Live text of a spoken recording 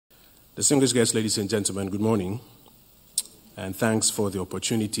Distinguished guests, ladies and gentlemen, good morning, and thanks for the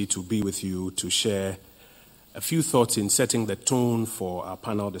opportunity to be with you to share a few thoughts in setting the tone for our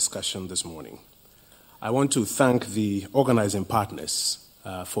panel discussion this morning. I want to thank the organizing partners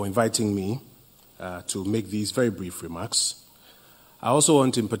for inviting me to make these very brief remarks. I also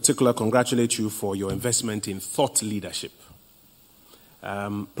want to in particular congratulate you for your investment in thought leadership.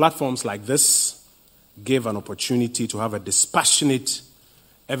 Platforms like this give an opportunity to have a dispassionate,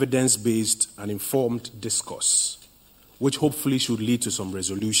 evidence-based and informed discourse, which hopefully should lead to some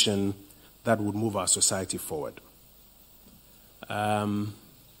resolution that would move our society forward.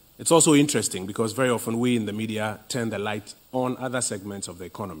 It's also interesting because very often we in the media turn the light on other segments of the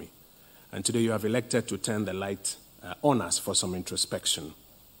economy. And today you have elected to turn the light on us for some introspection.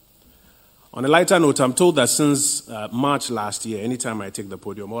 On a lighter note, I'm told that since March last year, anytime I take the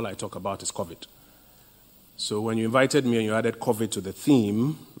podium, all I talk about is COVID. So when you invited me and you added COVID to the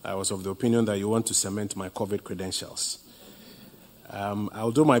theme, I was of the opinion that you want to cement my COVID credentials.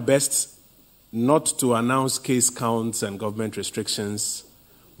 I'll do my best not to announce case counts and government restrictions,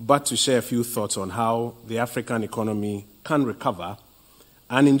 but to share a few thoughts on how the African economy can recover,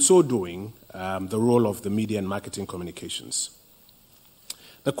 and in so doing, the role of the media and marketing communications.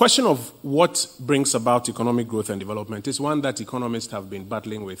 The question of what brings about economic growth and development is one that economists have been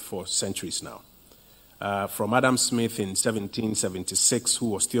battling with for centuries now. From Adam Smith in 1776, who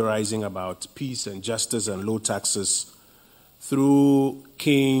was theorizing about peace and justice and low taxes, through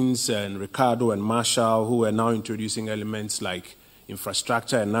Keynes and Ricardo and Marshall, who are now introducing elements like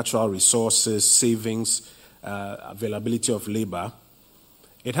infrastructure and natural resources, savings, availability of labor.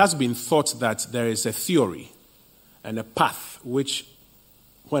 It has been thought that there is a theory and a path which,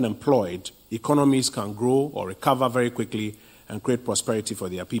 when employed, economies can grow or recover very quickly and create prosperity for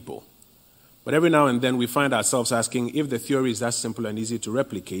their people. But every now and then we find ourselves asking, if the theory is that simple and easy to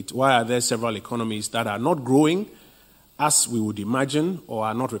replicate, why are there several economies that are not growing as we would imagine or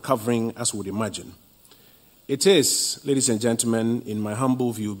are not recovering as we would imagine? It is, ladies and gentlemen, in my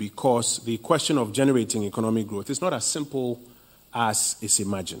humble view, because the question of generating economic growth is not as simple as is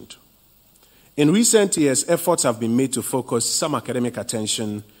imagined. In recent years, efforts have been made to focus some academic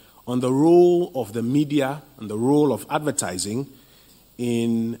attention on the role of the media and the role of advertising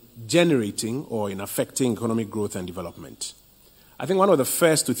in generating or in affecting economic growth and development. I think one of the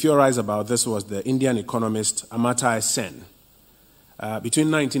first to theorize about this was the Indian economist Amartya Sen.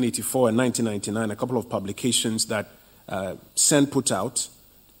 Between 1984 and 1999, a couple of publications that Sen put out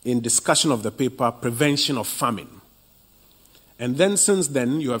in discussion of the paper Prevention of Famine. And then since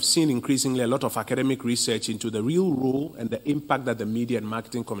then, you have seen increasingly a lot of academic research into the real role and the impact that the media and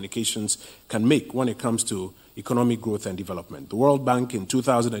marketing communications can make when it comes to economic growth and development. The World Bank in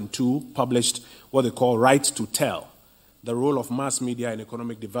 2002 published what they call Right to Tell, the role of mass media in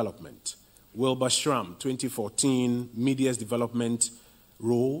economic development. Wilbur Schramm, 2014, media's development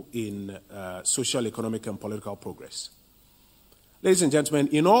role in social, economic, and political progress. Ladies and gentlemen,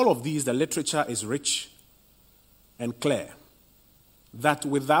 in all of these, the literature is rich and clear that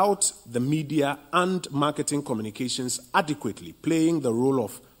without the media and marketing communications adequately playing the role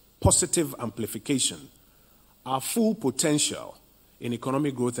of positive amplification, our full potential in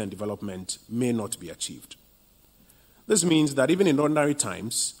economic growth and development may not be achieved. This means that even in ordinary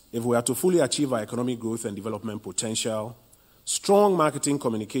times, if we are to fully achieve our economic growth and development potential, strong marketing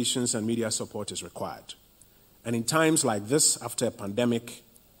communications and media support is required. And in times like this, after a pandemic,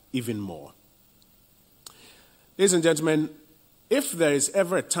 even more. Ladies and gentlemen, if there is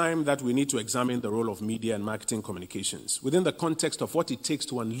ever a time that we need to examine the role of media and marketing communications within the context of what it takes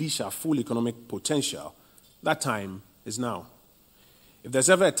to unleash our full economic potential, that time is now. If there's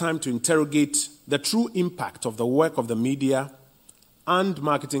ever a time to interrogate the true impact of the work of the media and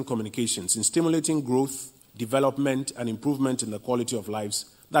marketing communications in stimulating growth, development, and improvement in the quality of lives,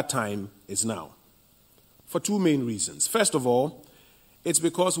 that time is now. For two main reasons. First of all, it's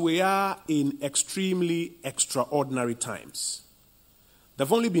because we are in extremely extraordinary times. There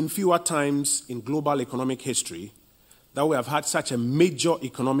have only been fewer times in global economic history that we have had such a major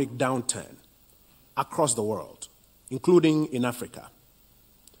economic downturn across the world, including in Africa.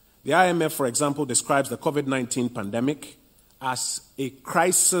 The IMF, for example, describes the COVID-19 pandemic as a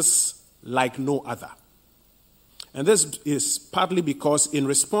crisis like no other. And this is partly because in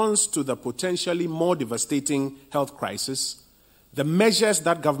response to the potentially more devastating health crisis, the measures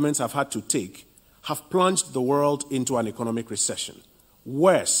that governments have had to take have plunged the world into an economic recession,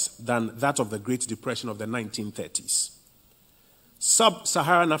 worse than that of the Great Depression of the 1930s.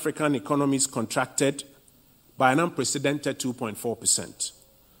 Sub-Saharan African economies contracted by an unprecedented 2.4%.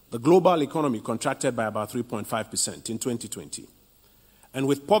 The global economy contracted by about 3.5% in 2020. And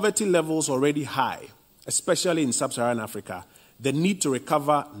with poverty levels already high, especially in sub-Saharan Africa, the need to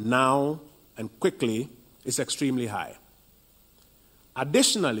recover now and quickly is extremely high.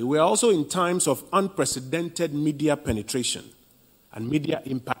 Additionally, we are also in times of unprecedented media penetration and media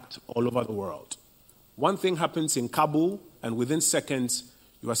impact all over the world. One thing happens in Kabul, and within seconds,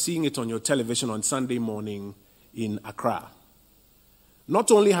 you are seeing it on your television on Sunday morning in Accra. Not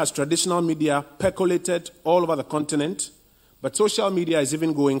only has traditional media percolated all over the continent, but social media is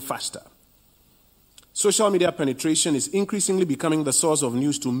even going faster. Social media penetration is increasingly becoming the source of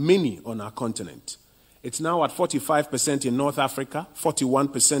news to many on our continent. It's now at 45% in North Africa,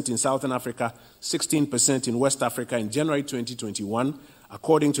 41% in Southern Africa, 16% in West Africa in January 2021,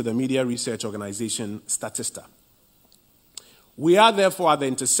 according to the media research organization Statista. We are therefore at the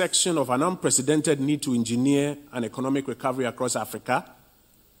intersection of an unprecedented need to engineer an economic recovery across Africa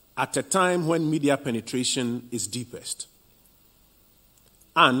at a time when media penetration is deepest.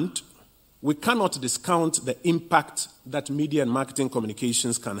 And we cannot discount the impact that media and marketing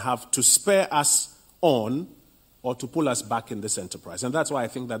communications can have to spur us on or to pull us back in this enterprise. And that's why I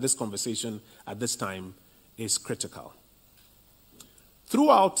think that this conversation at this time is critical.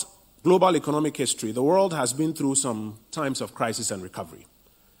 Throughout global economic history, the world has been through some times of crisis and recovery.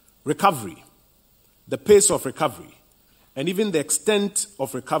 Recovery, the pace of recovery, and even the extent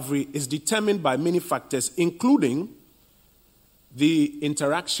of recovery is determined by many factors, including the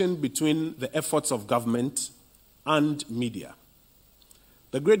interaction between the efforts of government and media.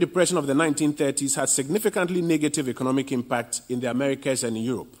 The Great Depression of the 1930s had significantly negative economic impact in the Americas and in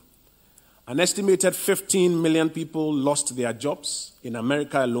Europe. An estimated 15 million people lost their jobs in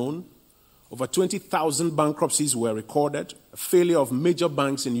America alone. Over 20,000 bankruptcies were recorded, a failure of major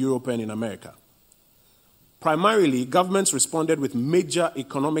banks in Europe and in America. Primarily, governments responded with major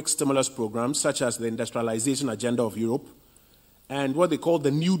economic stimulus programs such as the industrialization agenda of Europe and what they called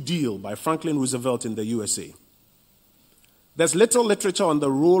the New Deal by Franklin Roosevelt in the USA. There's little literature on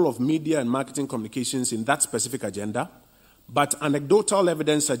the role of media and marketing communications in that specific agenda, but anecdotal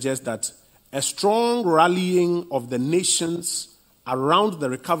evidence suggests that a strong rallying of the nations around the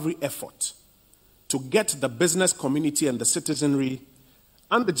recovery effort to get the business community and the citizenry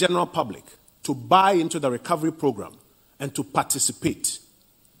and the general public to buy into the recovery program and to participate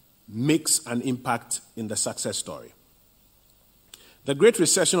makes an impact in the success story. The Great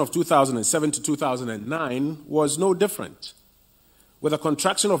Recession of 2007 to 2009 was no different, with a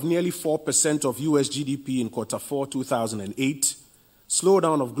contraction of nearly 4% of US GDP in Q4 2008,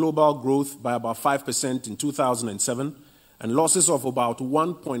 slowdown of global growth by about 5% in 2007, and losses of about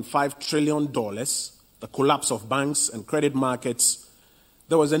 $1.5 trillion, the collapse of banks and credit markets.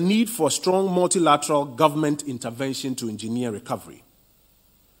 There was a need for strong multilateral government intervention to engineer recovery.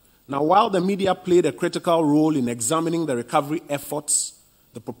 Now, while the media played a critical role in examining the recovery efforts,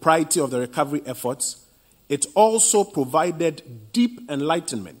 the propriety of the recovery efforts, it also provided deep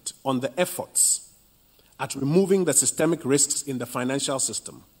enlightenment on the efforts at removing the systemic risks in the financial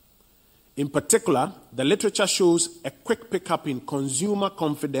system. In particular, the literature shows a quick pickup in consumer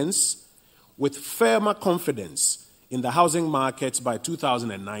confidence with firmer confidence in the housing markets by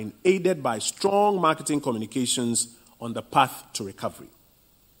 2009, aided by strong marketing communications on the path to recovery.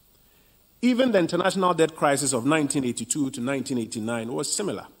 Even the international debt crisis of 1982 to 1989 was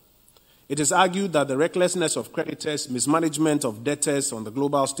similar. It is argued that the recklessness of creditors, mismanagement of debtors on the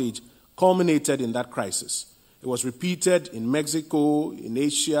global stage culminated in that crisis. It was repeated in Mexico, in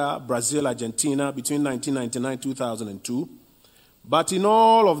Asia, Brazil, Argentina between 1999 and 2002. But in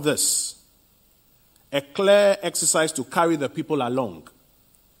all of this, a clear exercise to carry the people along,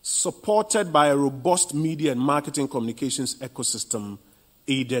 supported by a robust media and marketing communications ecosystem,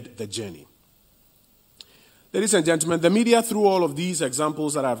 aided the journey. Ladies and gentlemen, the media, through all of these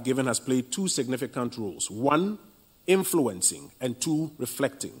examples that I've given, has played two significant roles. One, influencing, and two,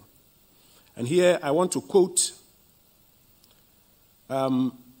 reflecting. And here I want to quote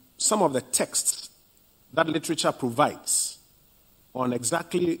some of the texts that literature provides on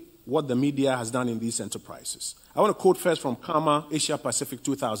exactly what the media has done in these enterprises. I want to quote first from Karma, Asia Pacific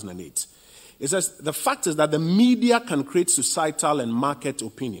 2008. It says, the fact is that the media can create societal and market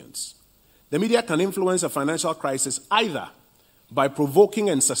opinions. The media can influence a financial crisis either by provoking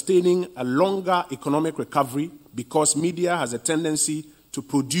and sustaining a longer economic recovery because media has a tendency to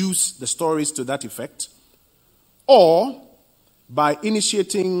produce the stories to that effect, or by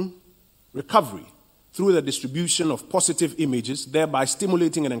initiating recovery through the distribution of positive images, thereby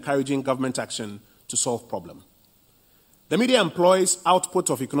stimulating and encouraging government action to solve problems. The media employs output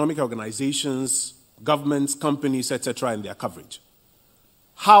of economic organizations, governments, companies, etc. in their coverage.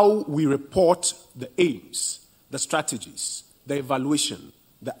 How we report the aims, the strategies, the evaluation,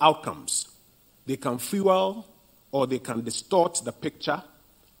 the outcomes. They can fuel or they can distort the picture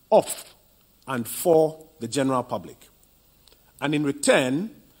of and for the general public. And in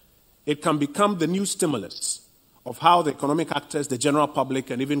return, it can become the new stimulus of how the economic actors, the general public,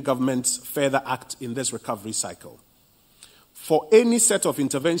 and even governments further act in this recovery cycle. For any set of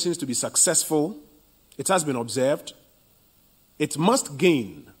interventions to be successful, it has been observed, it must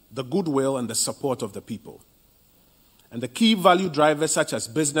gain the goodwill and the support of the people. And the key value drivers such as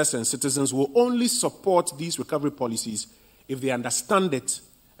business and citizens will only support these recovery policies if they understand it,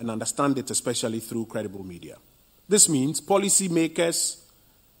 and understand it especially through credible media. This means policymakers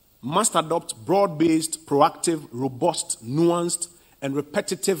must adopt broad-based, proactive, robust, nuanced, and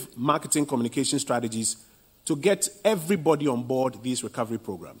repetitive marketing communication strategies to get everybody on board these recovery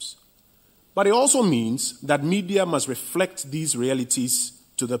programs. But it also means that media must reflect these realities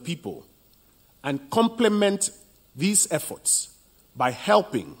to the people and complement these efforts by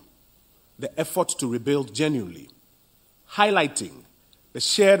helping the effort to rebuild genuinely, highlighting the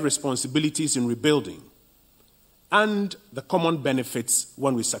shared responsibilities in rebuilding and the common benefits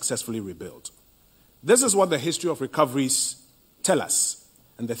when we successfully rebuild. This is what the history of recoveries tell us,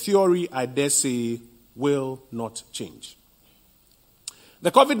 and the theory, I dare say, will not change.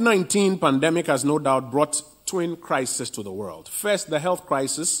 The COVID-19 pandemic has no doubt brought twin crises to the world. First, the health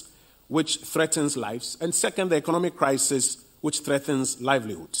crisis, which threatens lives, and second, the economic crisis, which threatens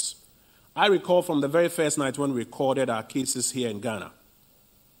livelihoods. I recall from the very first night when we recorded our cases here in Ghana.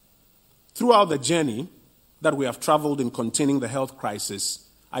 Throughout the journey that we have traveled in containing the health crisis,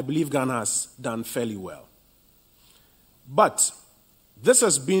 I believe Ghana has done fairly well. But this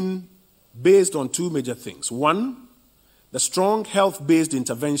has been based on two major things. One, the strong health-based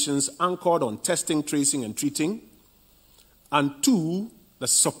interventions anchored on testing, tracing, and treating. And two, the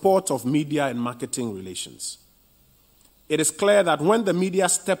support of media and marketing relations. It is clear that when the media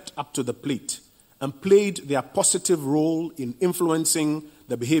stepped up to the plate and played their positive role in influencing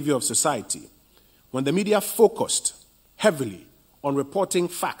the behavior of society, when the media focused heavily on reporting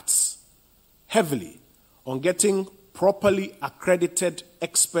facts, heavily on getting properly accredited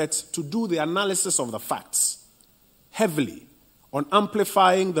experts to do the analysis of the facts, heavily on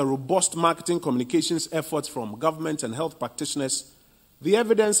amplifying the robust marketing communications efforts from government and health practitioners, the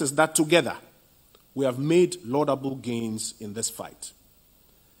evidence is that together we have made laudable gains in this fight.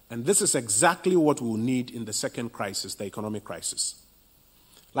 And this is exactly what we will need in the second crisis, the economic crisis.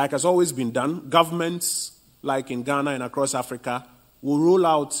 Like has always been done, governments, like in Ghana and across Africa, will roll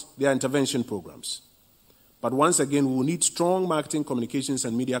out their intervention programs. But once again, we will need strong marketing communications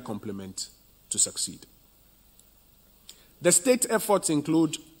and media complement to succeed. The state efforts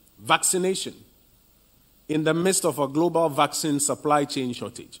include vaccination in the midst of a global vaccine supply chain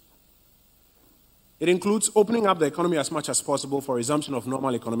shortage. It includes opening up the economy as much as possible for resumption of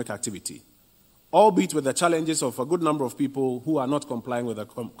normal economic activity, albeit with the challenges of a good number of people who are not complying with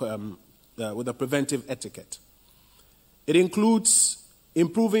the preventive etiquette. It includes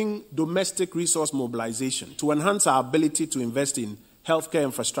improving domestic resource mobilization to enhance our ability to invest in healthcare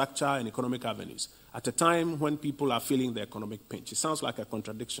infrastructure and economic avenues at a time when people are feeling the economic pinch. It sounds like a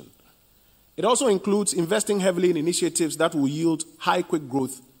contradiction. It also includes investing heavily in initiatives that will yield high, quick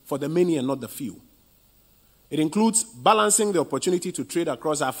growth for the many and not the few. It includes balancing the opportunity to trade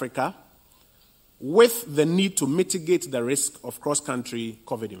across Africa with the need to mitigate the risk of cross-country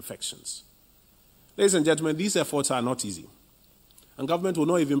COVID infections. Ladies and gentlemen, these efforts are not easy, and government will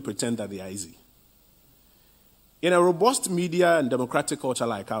not even pretend that they are easy. In a robust media and democratic culture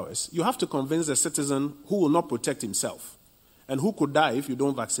like ours, you have to convince a citizen who will not protect himself and who could die if you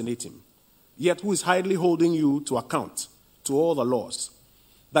don't vaccinate him, yet who is highly holding you to account to all the laws,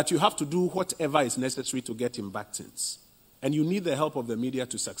 that you have to do whatever is necessary to get him vaccines. And you need the help of the media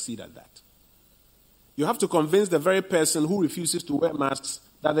to succeed at that. You have to convince the very person who refuses to wear masks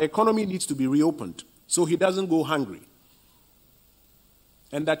that the economy needs to be reopened so he doesn't go hungry.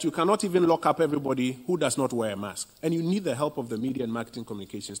 And that you cannot even lock up everybody who does not wear a mask. And you need the help of the media and marketing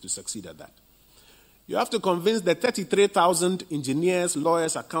communications to succeed at that. You have to convince the 33,000 engineers,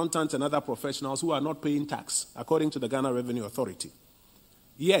 lawyers, accountants, and other professionals who are not paying tax, according to the Ghana Revenue Authority,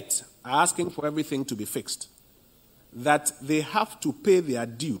 yet are asking for everything to be fixed, that they have to pay their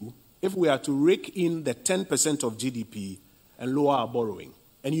due if we are to rake in the 10% of GDP and lower our borrowing.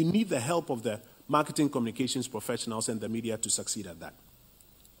 And you need the help of the marketing communications professionals and the media to succeed at that.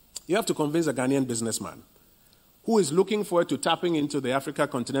 You have to convince a Ghanaian businessman who is looking forward to tapping into the Africa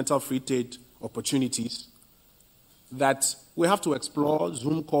continental free trade opportunities that we have to explore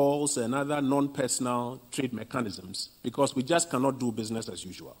Zoom calls and other non-personal trade mechanisms because we just cannot do business as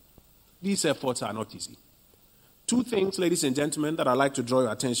usual. These efforts are not easy. Two things, ladies and gentlemen, that I'd like to draw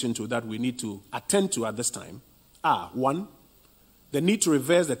your attention to that we need to attend to at this time are, one, the need to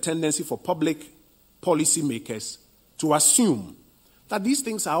reverse the tendency for public policy makers to assume that these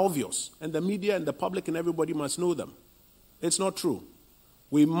things are obvious and the media and the public and everybody must know them. It's not true.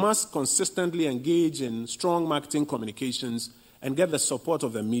 We must consistently engage in strong marketing communications and get the support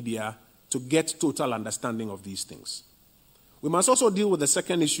of the media to get total understanding of these things. We must also deal with the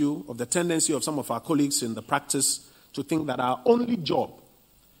second issue of the tendency of some of our colleagues in the practice to think that our only job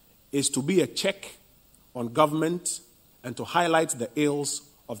is to be a check on government and to highlight the ills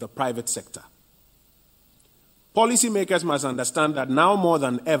of the private sector. Policymakers must understand that now more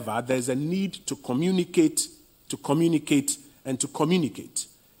than ever, there's a need to communicate, and to communicate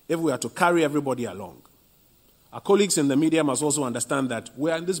if we are to carry everybody along. Our colleagues in the media must also understand that we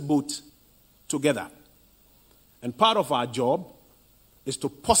are in this boat together. And part of our job is to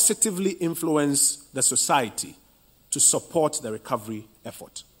positively influence the society to support the recovery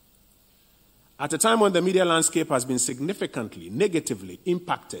effort. At a time when the media landscape has been significantly, negatively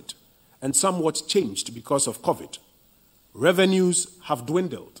impacted and somewhat changed because of COVID, revenues have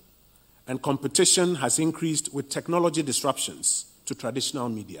dwindled and competition has increased with technology disruptions to traditional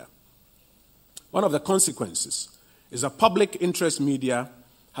media. One of the consequences is that public interest media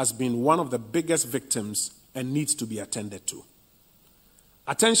has been one of the biggest victims and needs to be attended to.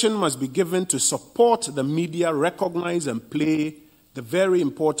 Attention must be given to support the media recognize and play the very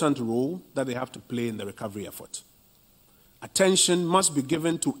important role that they have to play in the recovery effort. Attention must be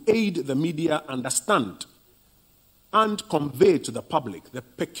given to aid the media understand and convey to the public the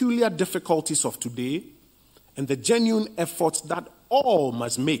peculiar difficulties of today and the genuine efforts that all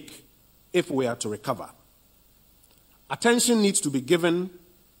must make if we are to recover. Attention needs to be given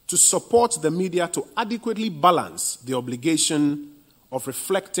to support the media to adequately balance the obligation of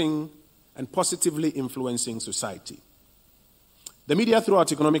reflecting and positively influencing society. The media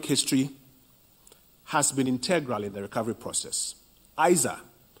throughout economic history has been integral in the recovery process. ISA,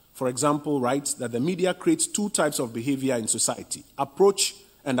 for example, writes that the media creates two types of behavior in society: approach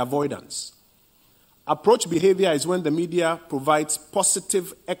and avoidance. Approach behavior is when the media provides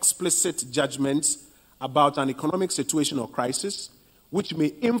positive, explicit judgments about an economic situation or crisis, which may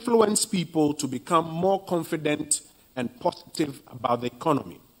influence people to become more confident and positive about the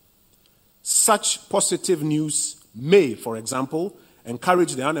economy. Such positive news may, for example,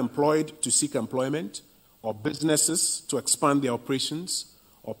 encourage the unemployed to seek employment, or businesses to expand their operations,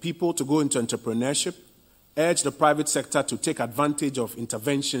 or people to go into entrepreneurship, urge the private sector to take advantage of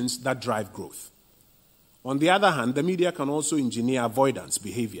interventions that drive growth. On the other hand, the media can also engineer avoidance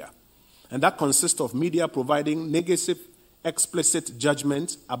behavior, and that consists of media providing negative, explicit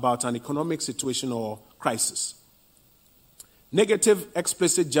judgment about an economic situation or crisis. Negative,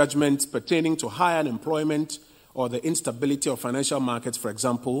 explicit judgments pertaining to high unemployment or the instability of financial markets, for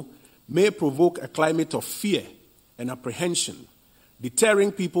example, may provoke a climate of fear and apprehension,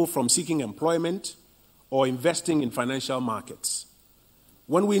 deterring people from seeking employment or investing in financial markets.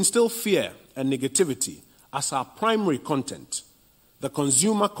 When we instill fear and negativity as our primary content, the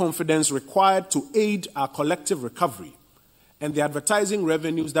consumer confidence required to aid our collective recovery and the advertising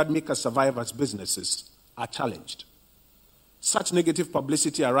revenues that make us survive as businesses are challenged. Such negative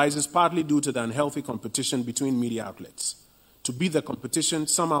publicity arises partly due to the unhealthy competition between media outlets. To beat the competition,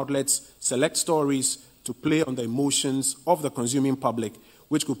 some outlets select stories to play on the emotions of the consuming public,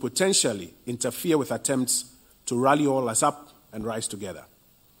 which could potentially interfere with attempts to rally all us up and rise together.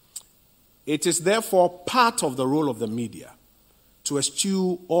 It is therefore part of the role of the media to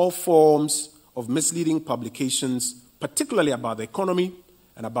eschew all forms of misleading publications, particularly about the economy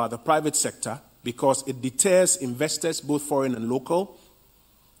and about the private sector, because it deters investors, both foreign and local.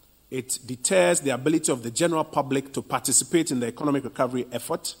 It deters the ability of the general public to participate in the economic recovery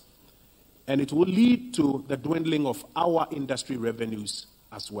effort, and it will lead to the dwindling of our industry revenues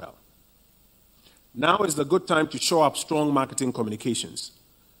as well. Now is the good time to show up strong marketing communications,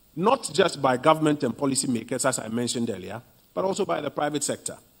 not just by government and policymakers, as I mentioned earlier, but also by the private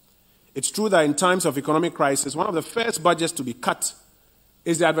sector. It's true that in times of economic crisis, one of the first budgets to be cut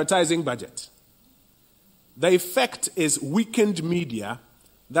is the advertising budget. The effect is weakened media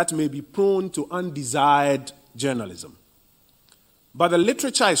that may be prone to undesired journalism. But the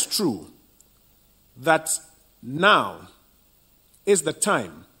literature is true that now is the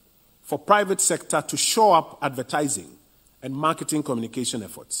time for private sector to show up advertising and marketing communication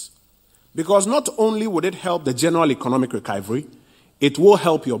efforts. Because not only would it help the general economic recovery, it will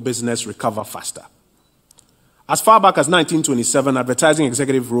help your business recover faster. As far back as 1927, advertising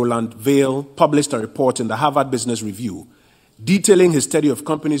executive Roland Vail published a report in the Harvard Business Review detailing his study of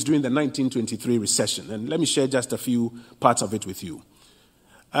companies during the 1923 recession. And let me share just a few parts of it with you.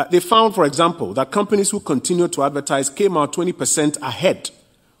 They found, for example, that companies who continued to advertise came out 20% ahead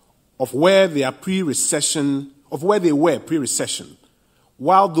of where they were pre-recession,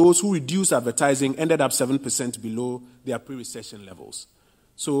 while those who reduced advertising ended up 7% below their pre-recession levels.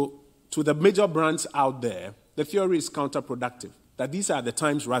 So, to the major brands out there, the theory is counterproductive, that these are the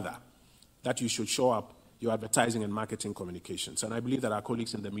times, rather, that you should show up your advertising and marketing communications. And I believe that our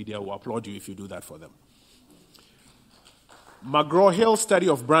colleagues in the media will applaud you if you do that for them. McGraw-Hill's study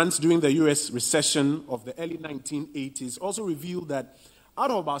of brands during the US recession of the early 1980s also revealed that out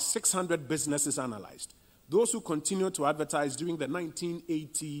of about 600 businesses analyzed, those who continued to advertise during the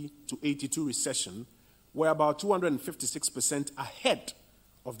 1980 to 82 recession were about 256% ahead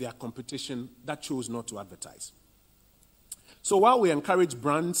of their competition that chose not to advertise. So while we encourage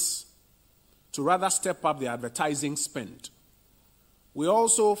brands to rather step up their advertising spend, we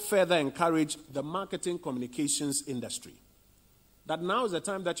also further encourage the marketing communications industry that now is the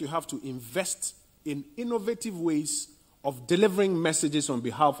time that you have to invest in innovative ways of delivering messages on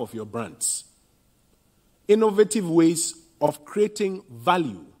behalf of your brands, innovative ways of creating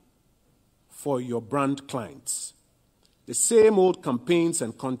value for your brand clients. The same old campaigns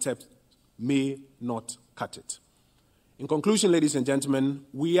and concepts may not cut it. In conclusion, ladies and gentlemen,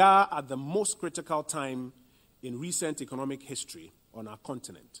 we are at the most critical time in recent economic history on our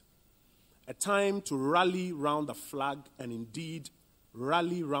continent. A time to rally round the flag and indeed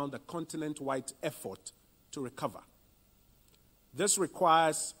rally round the continent-wide effort to recover. This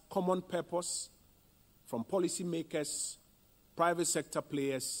requires common purpose from policymakers, private sector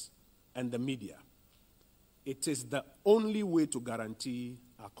players, and the media. It is the only way to guarantee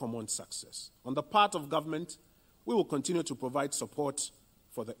our common success. On the part of government, we will continue to provide support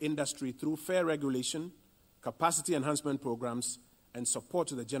for the industry through fair regulation, capacity enhancement programs, and support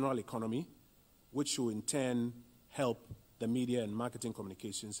to the general economy, which will in turn help the media and marketing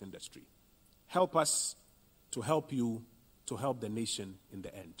communications industry. Help us to help you, to help the nation in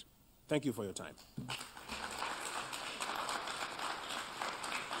the end. Thank you for your time.